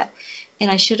saw that, and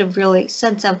I should have really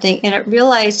said something." And I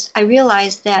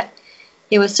realized that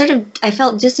it was I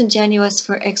felt disingenuous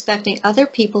for expecting other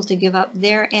people to give up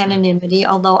their anonymity,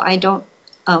 although I don't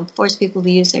force people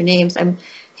to use their names. I'm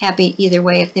happy either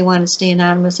way if they want to stay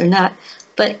anonymous or not.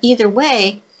 But either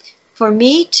way, for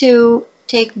me to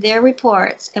take their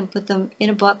reports and put them in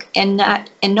a book and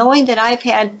knowing that I've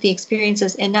had the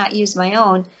experiences and not use my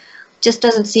own just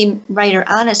doesn't seem right or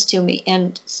honest to me.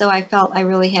 And so I felt I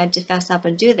really had to fess up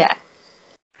and do that.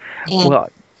 And,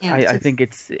 I think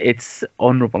it's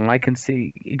honourable, and I can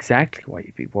see exactly why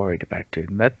you'd be worried about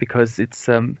doing that, because it's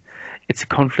a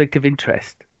conflict of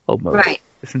interest almost, right?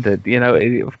 Isn't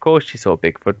it? Of course she saw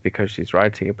Bigfoot because she's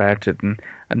writing about it,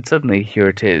 and suddenly here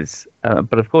it is.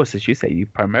 But of course, as you say, you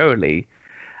primarily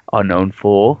are known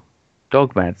for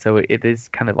Dogman, so it is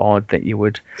kind of odd that you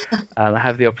would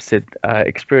have the opposite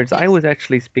experience. I was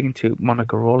actually speaking to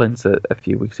Monica Rawlins a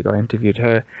few weeks ago. I interviewed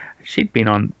her. She'd been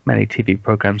on many TV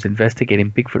programs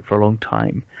investigating Bigfoot for a long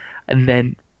time, and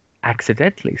then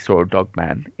accidentally saw a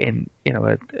Dogman in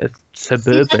a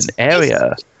suburban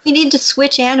area. You need to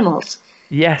switch animals.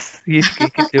 Yes, you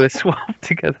could do a swap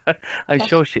together. I'm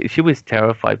sure she was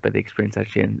terrified by the experience,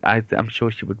 actually, and I'm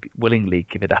sure she would willingly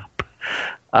give it up.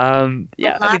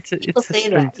 It's say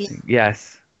that. Yeah.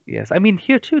 Yes. I mean,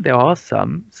 here too there are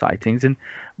some sightings, and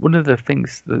one of the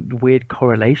weird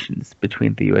correlations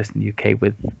between the US and UK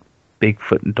with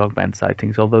Bigfoot and Dogman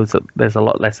sightings, although there's a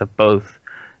lot less of both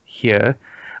here,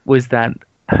 was that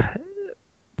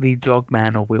the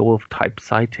Dogman or werewolf type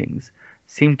sightings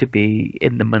seem to be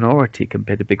in the minority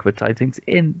compared to Bigfoot sightings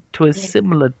to a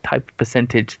similar type of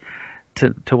percentage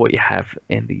to what you have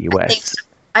in the US.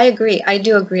 I agree. I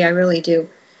do agree. I really do.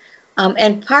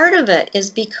 And part of it is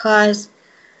because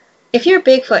if you're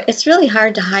Bigfoot, it's really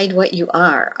hard to hide what you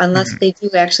are unless they do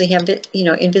actually have,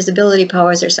 invisibility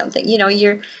powers or something.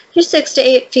 You're 6 to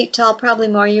 8 feet tall, probably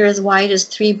more. You're as wide as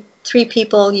three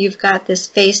people. You've got this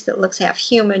face that looks half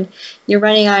human. You're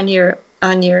running on your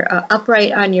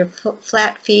upright on your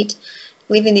flat feet,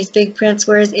 leaving these big prints.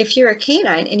 Whereas if you're a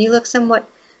canine and you look somewhat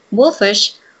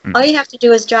wolfish, all you have to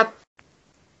do is drop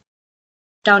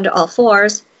down to all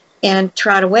fours and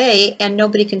trot away, and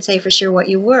nobody can say for sure what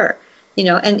you were.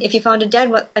 And if you found a dead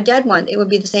one, it would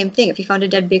be the same thing. If you found a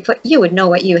dead Bigfoot, you would know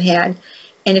what you had.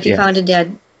 And if you found a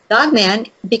dead Dogman,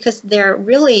 because they're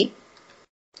really,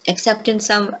 except in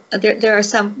some, there are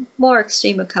some more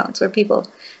extreme accounts where people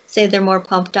say they're more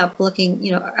pumped up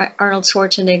looking, Arnold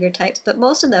Schwarzenegger types, but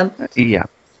most of them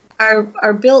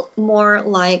are built more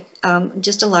like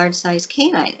just a large size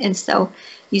canine. And so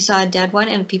you saw a dead one,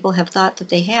 and people have thought that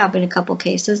they have in a couple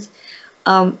cases.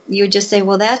 You would just say,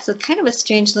 well, that's a kind of a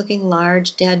strange looking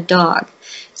large dead dog.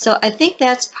 So I think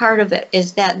that's part of it,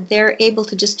 is that they're able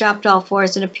to just drop to all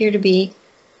fours and appear to be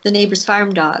the neighbor's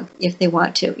farm dog if they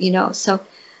want to, So,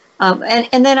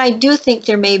 and then I do think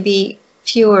there may be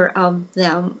fewer of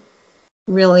them,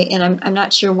 really, and I'm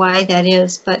not sure why that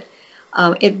is, but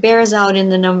it bears out in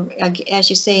the number, as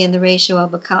you say, in the ratio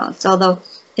of accounts, although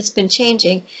it's been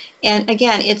changing. And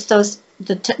again, it's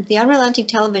the unrelenting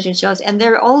television shows, and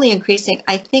they're only increasing.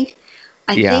 I think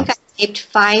I taped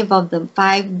 5 of them,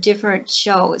 5 different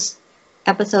shows,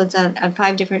 episodes on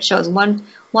 5 different shows. One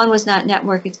was not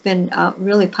network. It's been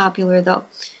really popular though.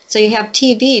 So you have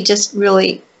TV just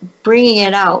really bringing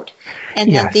it out,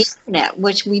 and then the internet,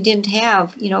 which we didn't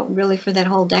have, really for that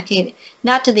whole decade,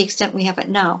 not to the extent we have it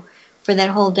now. For that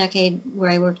whole decade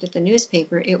where I worked at the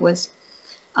newspaper, it was,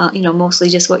 mostly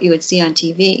just what you would see on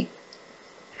TV.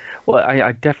 Well,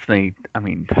 I definitely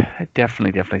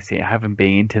see it. Having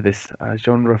been into this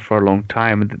genre for a long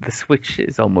time, the switch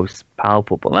is almost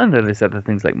palpable. And there's other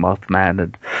things like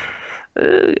Mothman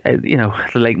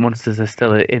the lake monsters are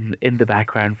still in the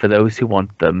background for those who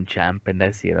want them. Champ and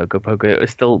Nessie, Gopogo are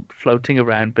still floating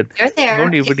around, but They're there. you've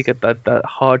only really got the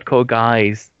hardcore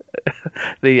guys.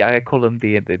 I call them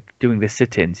the doing the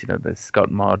sit-ins. The Scott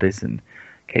Mardis and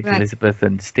Kate Elizabeth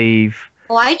and Steve.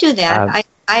 Oh, I do that.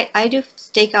 I do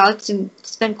stakeouts and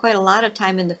spend quite a lot of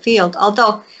time in the field.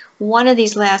 Although one of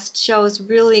these last shows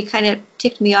really kind of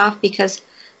ticked me off because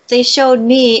they showed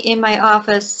me in my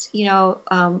office,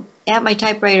 at my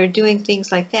typewriter doing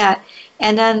things like that,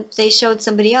 and then they showed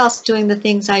somebody else doing the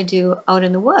things I do out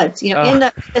in the woods. In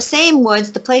the same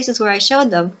woods, the places where I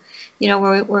showed them,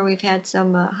 where we've had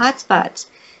some hot spots.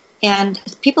 And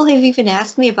people have even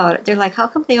asked me about it. They're like, how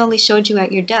come they only showed you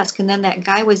at your desk? And then that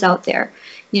guy was out there,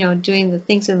 doing the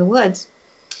things in the woods.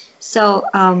 So,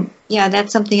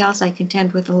 that's something else I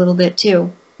contend with a little bit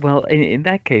too. Well, in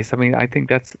that case, I mean, I think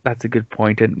that's a good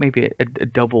point, and maybe a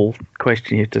double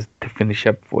question here just to finish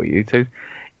up for you. So,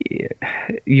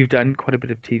 you've done quite a bit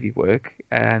of TV work,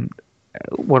 and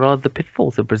what are the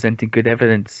pitfalls of presenting good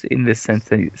evidence in this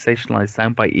sensationalized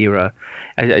soundbite era?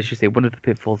 As you say, one of the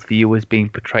pitfalls for you was being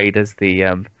portrayed as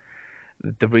the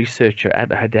researcher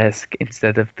at her desk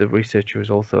instead of the researcher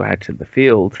who's also out in the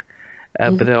field.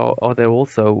 But are there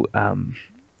also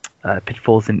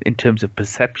pitfalls in terms of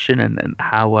perception and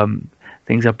how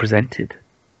things are presented?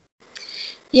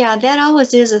 Yeah, that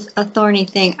always is a thorny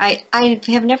thing. I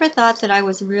have never thought that I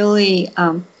was really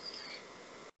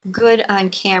good on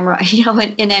camera,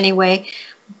 in any way,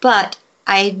 but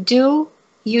I do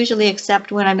usually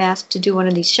accept when I'm asked to do one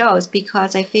of these shows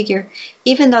because I figure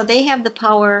even though they have the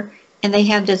power and they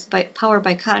have this power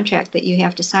by contract that you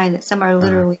have to sign, that some are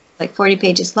literally like 40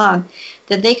 pages long,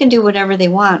 that they can do whatever they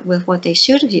want with what they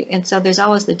shoot of you. And so there's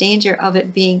always the danger of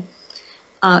it being,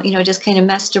 just kind of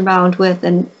messed around with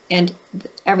and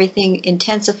everything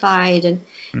intensified and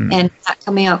not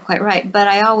coming out quite right. But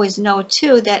I always know,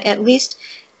 too, that at least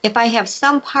if I have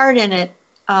some part in it,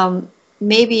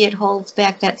 maybe it holds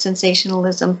back that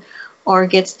sensationalism or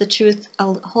gets the truth,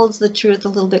 holds the truth a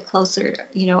little bit closer,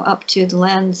 up to the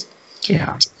lens.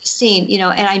 Yeah. Scene,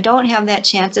 and I don't have that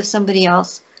chance if somebody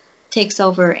else takes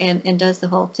over and does the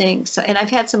whole thing. So, and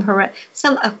I've had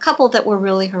a couple that were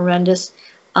really horrendous.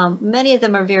 Many of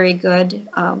them are very good.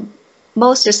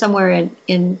 Most are somewhere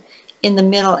in the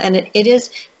middle, and it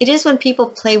is when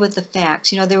people play with the facts.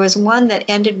 There was one that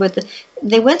ended with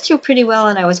they went through pretty well,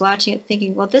 and I was watching it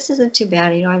thinking, well, this isn't too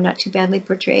bad. I'm not too badly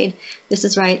portrayed. This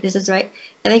is right.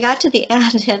 And they got to the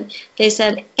end, and they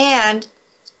said, and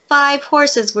 5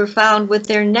 horses were found with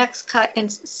their necks cut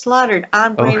and slaughtered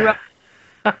on Bray Road.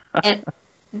 And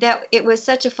that it was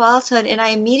such a falsehood. And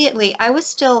I was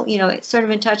still, sort of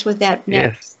in touch with that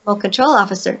smoke control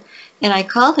officer. And I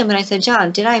called him and I said,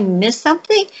 John, did I miss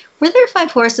something? Were there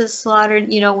 5 horses slaughtered,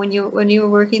 when you were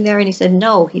working there? And he said,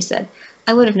 no. He said,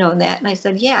 I would have known that. And I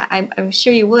said, yeah, I'm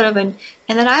sure you would have. And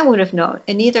then I would have known.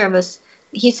 And neither of us.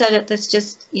 He said that's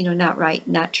just, not right,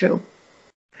 not true.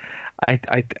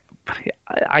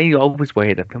 I always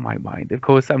weigh it up in my mind. Of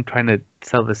course, I'm trying to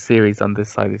sell the series on this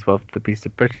side as well, the Beast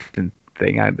of Britain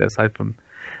thing, aside from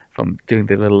doing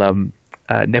the little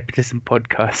nepotism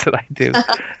podcast that I do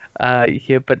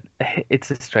here. But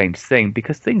it's a strange thing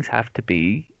because things have to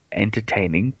be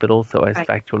entertaining, but also as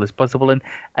factual as possible.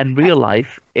 And real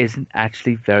life isn't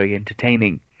actually very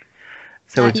entertaining.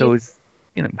 So it's always,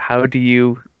 how do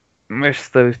you mesh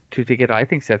those two together? I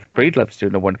think Seth Breedlove's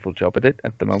doing a wonderful job at it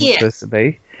at the moment.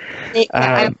 Personally,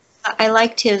 I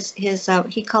liked his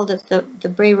he called it the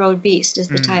Bray Road Beast is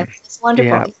the title. It's wonderful.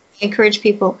 Yeah. I encourage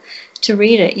people to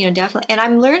read it, definitely. And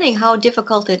I'm learning how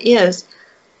difficult it is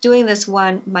doing this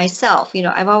one myself.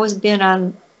 I've always been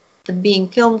on the being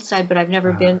filmed side, but I've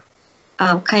never been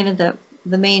kind of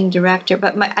the main director.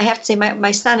 But I have to say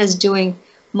my son is doing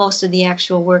most of the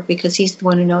actual work because he's the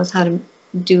one who knows how to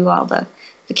do all the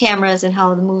cameras and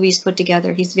how the movie's put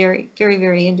together. He's very, very,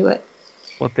 very into it.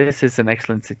 Well, this is an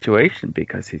excellent situation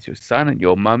because he's your son and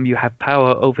your mum. You have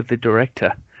power over the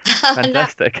director.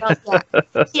 Fantastic. Well,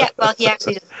 he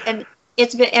actually does. And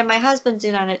and my husband's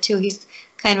in on it too. He's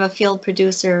kind of a field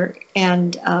producer,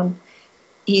 and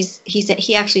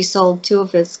he actually sold 2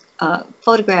 of his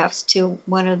photographs to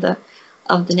one of the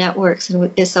networks,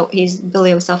 and so he's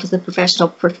billing himself as a professional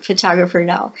photographer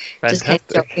now. Fantastic.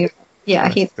 Just kind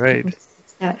of he's great.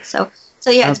 So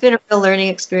it's been a real learning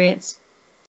experience.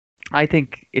 I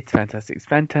think it's fantastic. It's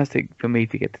fantastic for me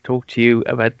to get to talk to you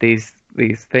about these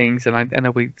things, and I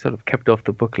know we sort of kept off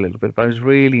the book a little bit, but I was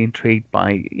really intrigued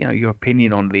by your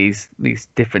opinion on these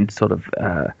different sort of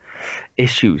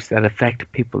issues that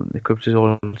affect people in the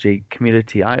cryptozoology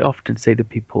community. I often say to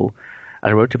people,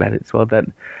 I wrote about it as well, that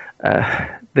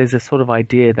there's a sort of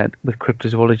idea that with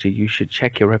cryptozoology you should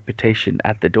check your reputation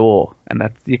at the door, and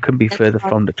that you couldn't be further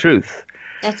from the truth.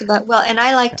 That's about, well, and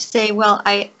I like to say, well,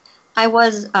 I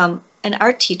was an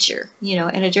art teacher,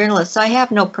 and a journalist, so I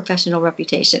have no professional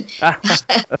reputation.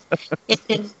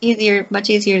 It's easier, much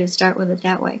easier to start with it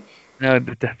that way. No,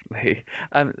 definitely.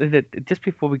 Linda, just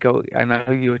before we go, I know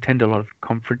you attend a lot of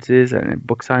conferences and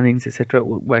book signings, etc.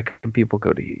 Where can people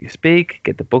go to hear you speak,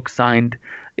 get the book signed,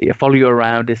 follow you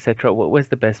around, etc.? Where's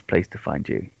the best place to find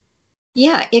you?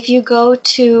 Yeah, if you go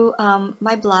to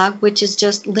my blog, which is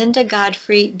just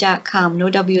lindagodfrey.com, no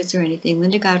W's or anything,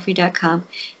 lindagodfrey.com,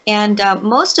 and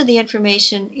most of the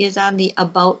information is on the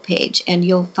About page, and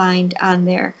you'll find on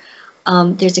there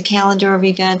there's a calendar of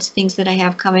events, things that I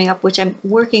have coming up, which I'm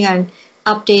working on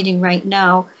updating right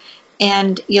now,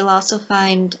 and you'll also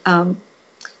find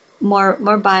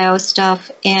more bio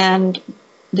stuff, and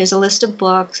there's a list of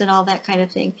books and all that kind of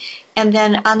thing. And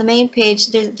then on the main page,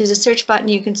 there's a search button.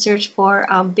 You can search for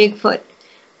Bigfoot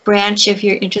Branch if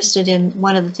you're interested in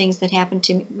one of the things that happened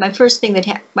to me. My first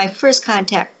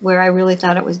contact where I really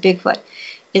thought it was Bigfoot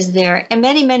is there, and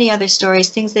many, many other stories,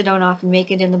 things that don't often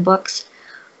make it in the books.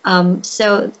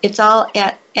 So it's all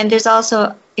and there's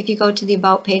also, if you go to the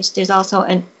About page, there's also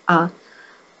a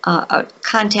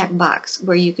contact box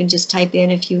where you can just type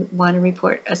in if you want to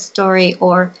report a story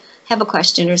or have a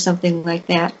question or something like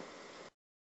that.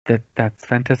 That's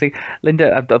fantastic,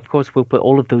 Linda. Of course, we'll put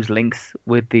all of those links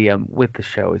with the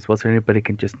show as well, so anybody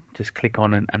can just click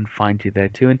on and find you there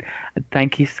too. And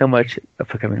thank you so much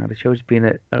for coming on the show. It's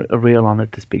been a real honor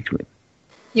to speak to you.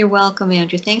 You're welcome,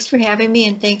 Andrew. Thanks for having me,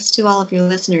 and thanks to all of your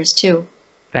listeners too.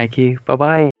 Thank you.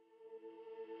 Bye-bye.